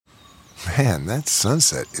Man, that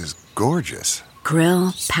sunset is gorgeous.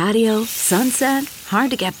 Grill, patio, sunset.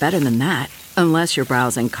 Hard to get better than that. Unless you're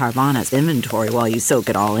browsing Carvana's inventory while you soak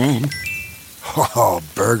it all in. Oh,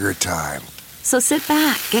 burger time. So sit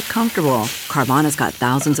back, get comfortable. Carvana's got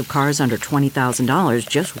thousands of cars under $20,000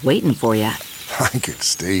 just waiting for you. I could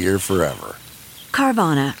stay here forever.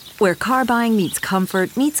 Carvana, where car buying meets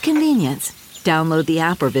comfort meets convenience. Download the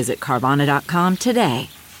app or visit Carvana.com today.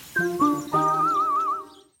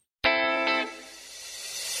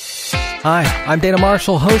 Hi, I'm Dana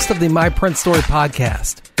Marshall, host of the My Prince Story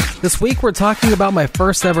podcast. This week we're talking about my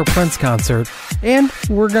first ever Prince concert, and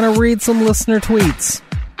we're going to read some listener tweets.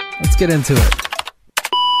 Let's get into it.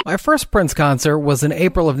 My first Prince concert was in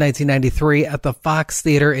April of 1993 at the Fox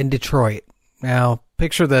Theater in Detroit. Now,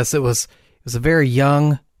 picture this. It was a very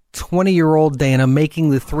young, 20-year-old Dana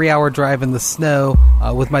making the 3-hour drive in the snow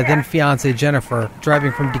with my then fiancée Jennifer,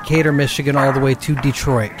 driving from Decatur, Michigan all the way to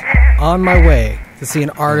Detroit, on my way to see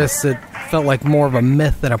an artist that felt like more of a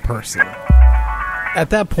myth than a person.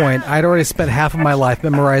 At that point, I'd already spent half of my life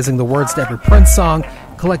memorizing the words to every Prince song,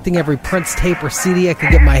 collecting every Prince tape or CD I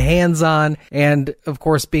could get my hands on, and, of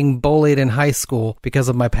course, being bullied in high school because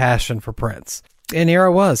of my passion for Prince. And here I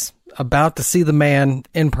was, about to see the man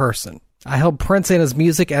in person. I held Prince and his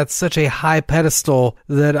music at such a high pedestal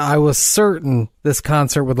that I was certain this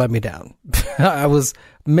concert would let me down. I was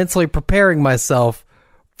mentally preparing myself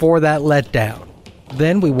for that letdown.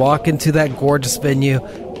 Then we walk into that gorgeous venue.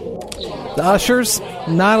 The ushers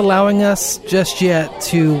not allowing us just yet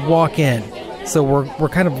to walk in. So we're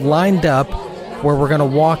kind of lined up where we're going to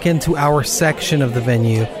walk into our section of the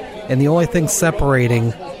venue. And the only thing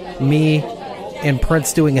separating me and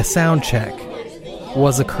Prince doing a sound check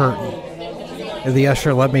was a curtain. And the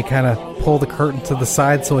usher let me kind of pull the curtain to the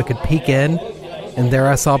side so I could peek in. And there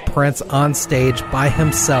I saw Prince on stage by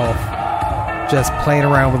himself, just playing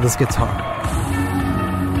around with his guitar.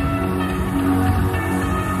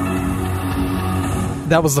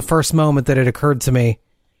 That was the first moment that it occurred to me,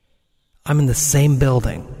 I'm in the same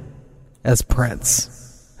building as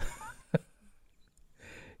Prince.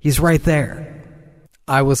 He's right there.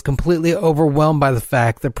 I was completely overwhelmed by the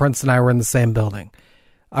fact that Prince and I were in the same building.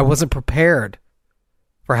 I wasn't prepared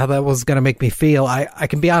for how that was going to make me feel. I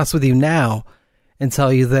can be honest with you now and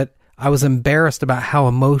tell you that I was embarrassed about how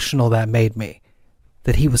emotional that made me,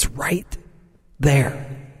 that he was right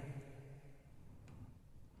there.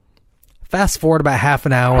 Fast forward about half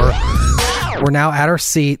an hour. We're now at our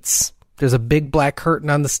seats. There's a big black curtain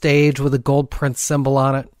on the stage with a gold Prince symbol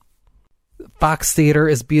on it. Fox Theater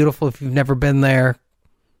is beautiful if you've never been there.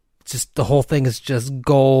 Just the whole thing is just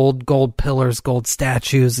gold pillars, gold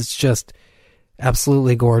statues. It's just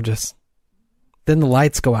absolutely gorgeous. Then the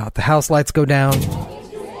lights go out. The house lights go down.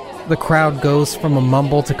 The crowd goes from a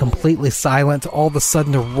mumble to completely silent to all of a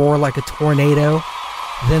sudden a roar like a tornado.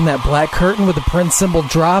 Then that black curtain with the Prince symbol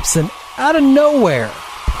drops, and out of nowhere,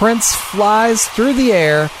 Prince flies through the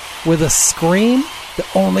air with a scream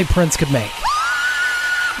that only Prince could make.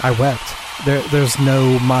 I wept. There's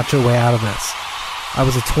no macho way out of this. I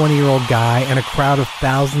was a 20-year-old guy in a crowd of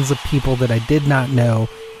thousands of people that I did not know,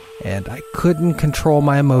 and I couldn't control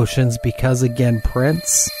my emotions because, again,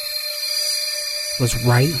 Prince was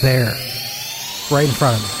right there, right in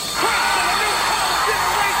front of me.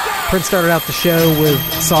 Prince started out the show with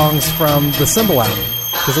songs from the Symbol album,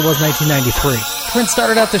 because it was 1993. Prince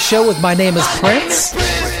started out the show with My Name is Prince,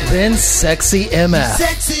 then Sexy MF.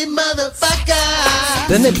 Sexy motherfucker.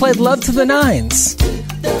 Then they played Love to the Nines.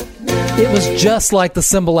 It was just like the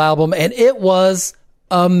Symbol album, and it was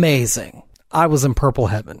amazing. I was in purple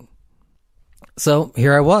heaven. So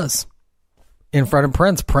here I was, in front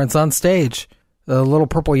of Prince on stage. The little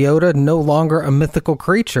purple Yoda, no longer a mythical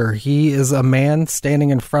creature. He is a man standing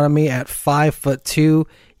in front of me at 5'2",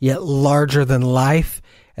 yet larger than life,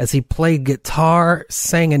 as he played guitar,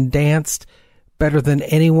 sang and danced better than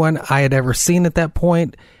anyone I had ever seen at that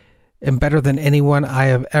point, and better than anyone I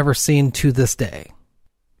have ever seen to this day.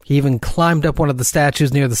 He even climbed up one of the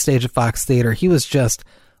statues near the stage at Fox Theater. He was just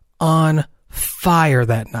on fire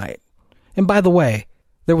that night. And by the way,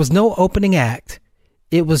 there was no opening act.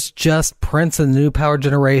 It was just Prince and the New Power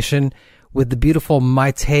Generation with the beautiful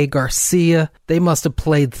Maite Garcia. They must have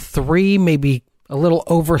played 3, maybe a little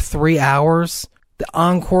over 3 hours. The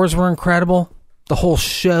encores were incredible. The whole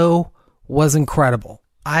show was incredible.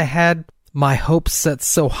 I had my hopes set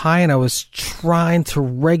so high, and I was trying to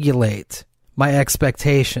regulate my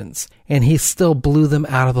expectations, and he still blew them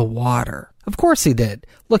out of the water. Of course he did.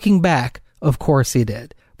 Looking back, of course he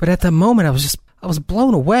did. But at the moment, I was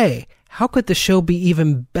blown away. How could the show be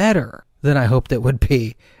even better than I hoped it would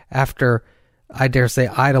be after, I dare say,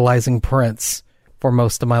 idolizing Prince for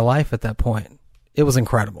most of my life at that point. It was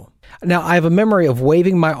incredible. Now, I have a memory of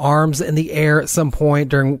waving my arms in the air at some point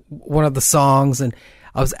during one of the songs, and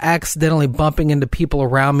I was accidentally bumping into people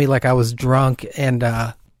around me like I was drunk, and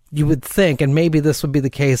you would think, and maybe this would be the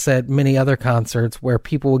case at many other concerts, where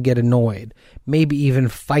people would get annoyed, maybe even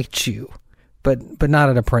fight you, but not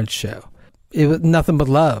at a Prince show. It was nothing but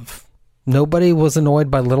love. Nobody was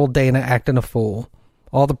annoyed by little Dana acting a fool.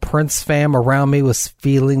 All the Prince fam around me was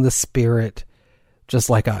feeling the spirit just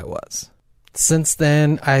like I was. Since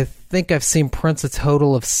then, I think I've seen Prince a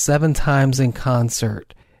total of 7 times in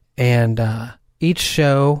concert, and each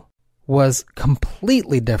show was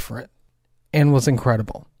completely different and was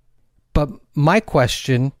incredible. But my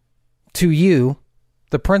question to you,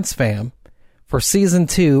 the Prince fam, for season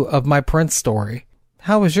 2 of My Prince Story,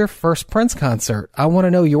 how was your first Prince concert? I want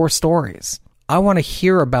to know your stories. I want to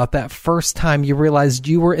hear about that first time you realized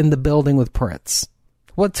you were in the building with Prince.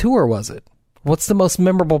 What tour was it? What's the most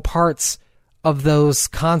memorable parts of those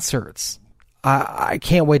concerts? I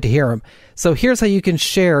can't wait to hear them. So here's how you can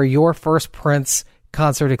share your first Prince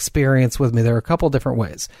concert experience with me. There are a couple different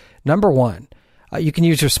ways. Number 1, you can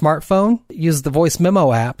use your smartphone, use the voice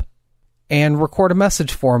memo app, and record a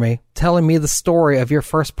message for me telling me the story of your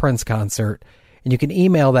first Prince concert. And you can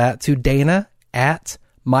email that to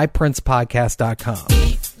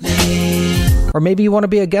dana@myprincepodcast.com. Or maybe you want to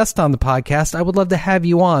be a guest on the podcast. I would love to have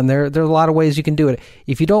you on. There are a lot of ways you can do it.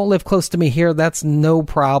 If you don't live close to me here, that's no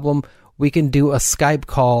problem. We can do a Skype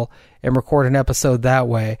call and record an episode that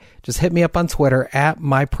way. Just hit me up on Twitter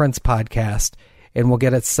 @myprincepodcast, and we'll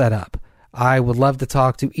get it set up. I would love to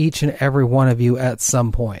talk to each and every one of you at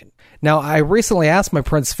some point. Now, I recently asked my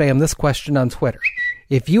Prince fam this question on Twitter.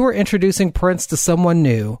 If you were introducing Prince to someone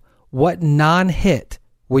new, what non-hit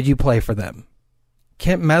would you play for them?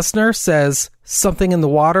 Kent Messner says, Something in the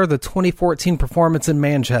Water, the 2014 performance in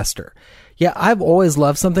Manchester. Yeah, I've always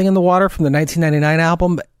loved Something in the Water from the 1999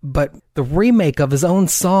 album, but the remake of his own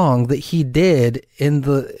song that he did in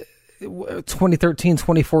the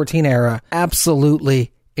 2013-2014 era,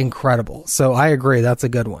 absolutely incredible. So I agree, that's a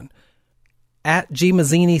good one.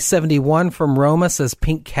 @GMazzini71 from Roma says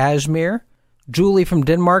Pink Cashmere. Julie from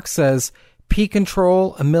Denmark says P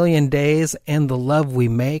Control, A Million Days, and The Love We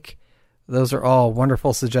Make. Those are all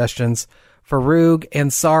wonderful suggestions. Farouk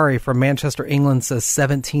Ansari from Manchester, England says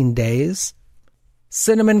 17 Days.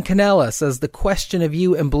 Cinnamon Canella says The Question of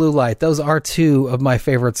You and Blue Light. Those are 2 of my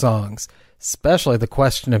favorite songs, especially The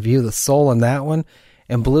Question of You, the soul in that one.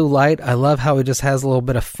 And Blue Light, I love how he just has a little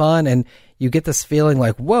bit of fun, and you get this feeling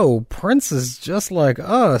like, whoa, Prince is just like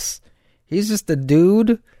us. He's just a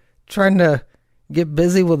dude trying to get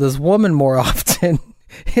busy with his woman more often.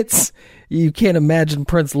 You can't imagine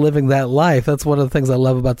Prince living that life. That's one of the things I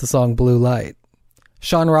love about the song Blue Light.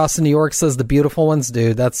 Sean Ross in New York says The Beautiful Ones.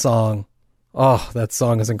 Dude, that song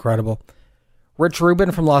is incredible. Rich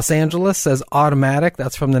Rubin from Los Angeles says Automatic.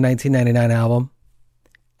 That's from the 1999 album.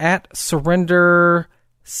 @Surrender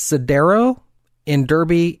Sidero in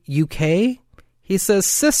Derby, UK, he says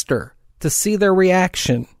Sister, to see their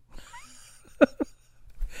reaction.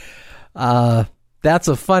 That's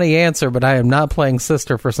a funny answer, but I am not playing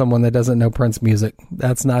Sister for someone that doesn't know Prince music.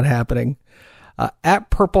 That's not happening.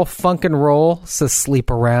 @Purple Funk and Roll says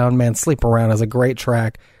Sleep Around. Man, Sleep Around is a great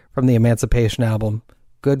track from the Emancipation album.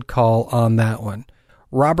 Good call on that one.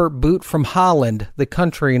 Robert Boot from Holland, the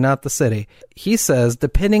country, not the city. He says,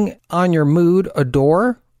 depending on your mood,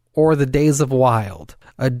 Adore or The Days of Wild.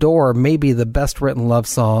 Adore may be the best written love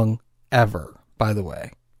song ever, by the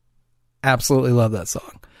way. Absolutely love that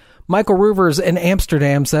song. Michael Roovers in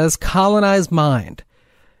Amsterdam says, Colonized Mind.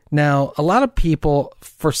 Now, a lot of people,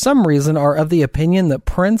 for some reason, are of the opinion that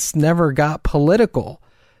Prince never got political.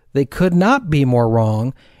 They could not be more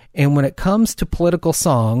wrong. And when it comes to political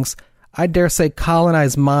songs, I dare say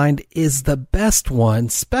Colonized Mind is the best one,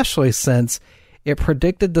 especially since it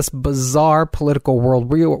predicted this bizarre political world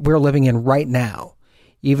we're living in right now,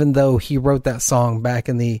 even though he wrote that song back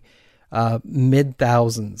in the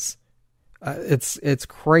mid-thousands. It's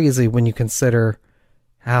crazy when you consider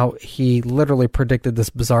how he literally predicted this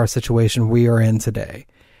bizarre situation we are in today.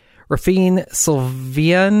 Rafine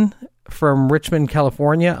Sylvian from Richmond,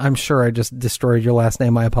 California. I'm sure I just destroyed your last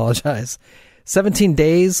name. I apologize. 17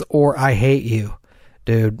 Days or I Hate You.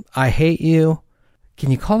 Dude, I Hate You. Can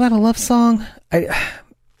you call that a love song?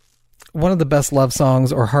 One of the best love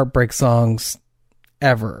songs or heartbreak songs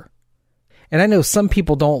ever. And I know some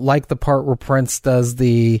people don't like the part where Prince does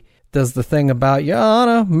the thing about, Your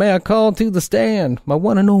Honor, may I call to the stand, my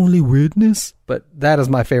one and only witness. But that is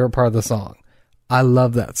my favorite part of the song. I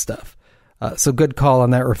love that stuff. So good call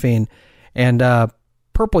on that, Rafine. And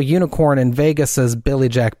Purple Unicorn in Vegas says Billy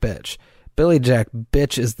Jack Bitch. Billy Jack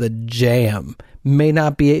Bitch is the jam. May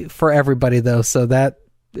not be for everybody, though, so that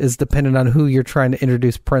is dependent on who you're trying to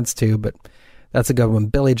introduce Prince to, but that's a good one.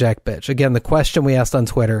 Billy Jack Bitch. Again, the question we asked on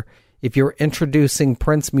Twitter, if you're introducing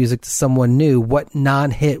Prince music to someone new, what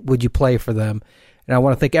non-hit would you play for them? And I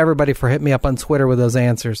want to thank everybody for hitting me up on Twitter with those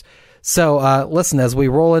answers. So listen, as we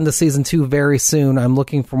roll into season 2 very soon, I'm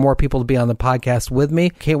looking for more people to be on the podcast with me.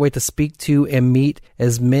 Can't wait to speak to and meet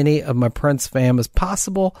as many of my Prince fam as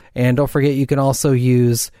possible. And don't forget, you can also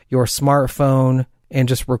use your smartphone and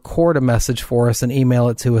just record a message for us and email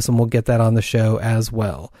it to us, and we'll get that on the show as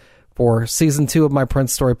well. For season 2 of my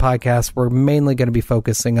Prince Story podcast, we're mainly going to be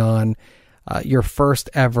focusing on your first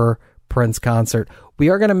ever Prince concert. We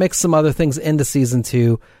are going to mix some other things into season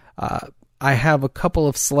 2. I have a couple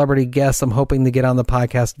of celebrity guests I'm hoping to get on the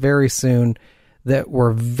podcast very soon that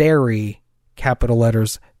were very, capital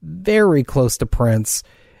letters, very close to Prince,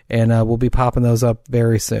 and we'll be popping those up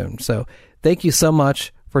very soon. So thank you so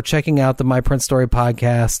much for checking out the My Prince Story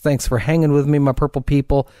podcast. Thanks for hanging with me, my purple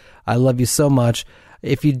people. I love you so much.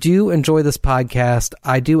 If you do enjoy this podcast,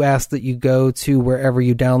 I do ask that you go to wherever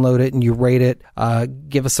you download it and you rate it.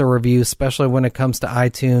 Give us a review, especially when it comes to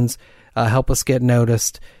iTunes. Help us get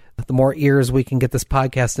noticed. The more ears we can get this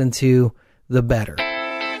podcast into, the better.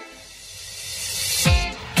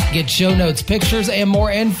 Get show notes, pictures, and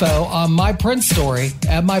more info on My Prince Story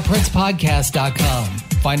at myprincepodcast.com.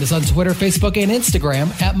 Find us on Twitter, Facebook, and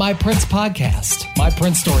Instagram at My Prince Podcast. My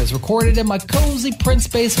Prince Story is recorded in my cozy Prince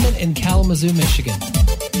basement in Kalamazoo, Michigan.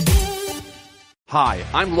 Hi,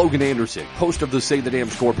 I'm Logan Anderson, host of the Say the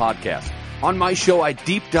Damn Score podcast. On my show, I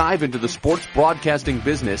deep dive into the sports broadcasting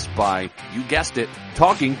business by, you guessed it,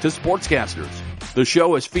 talking to sportscasters. The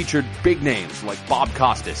show has featured big names like Bob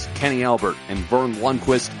Costas, Kenny Albert, and Vern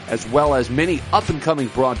Lundquist, as well as many up-and-coming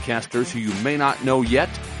broadcasters who you may not know yet,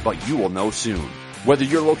 but you will know soon. Whether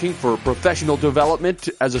you're looking for professional development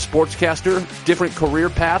as a sportscaster, different career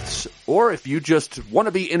paths, or if you just want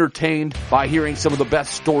to be entertained by hearing some of the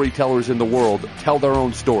best storytellers in the world tell their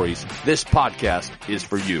own stories, this podcast is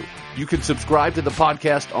for you. You can subscribe to the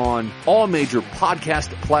podcast on all major podcast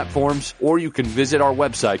platforms, or you can visit our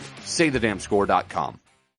website, saythedamnscore.com.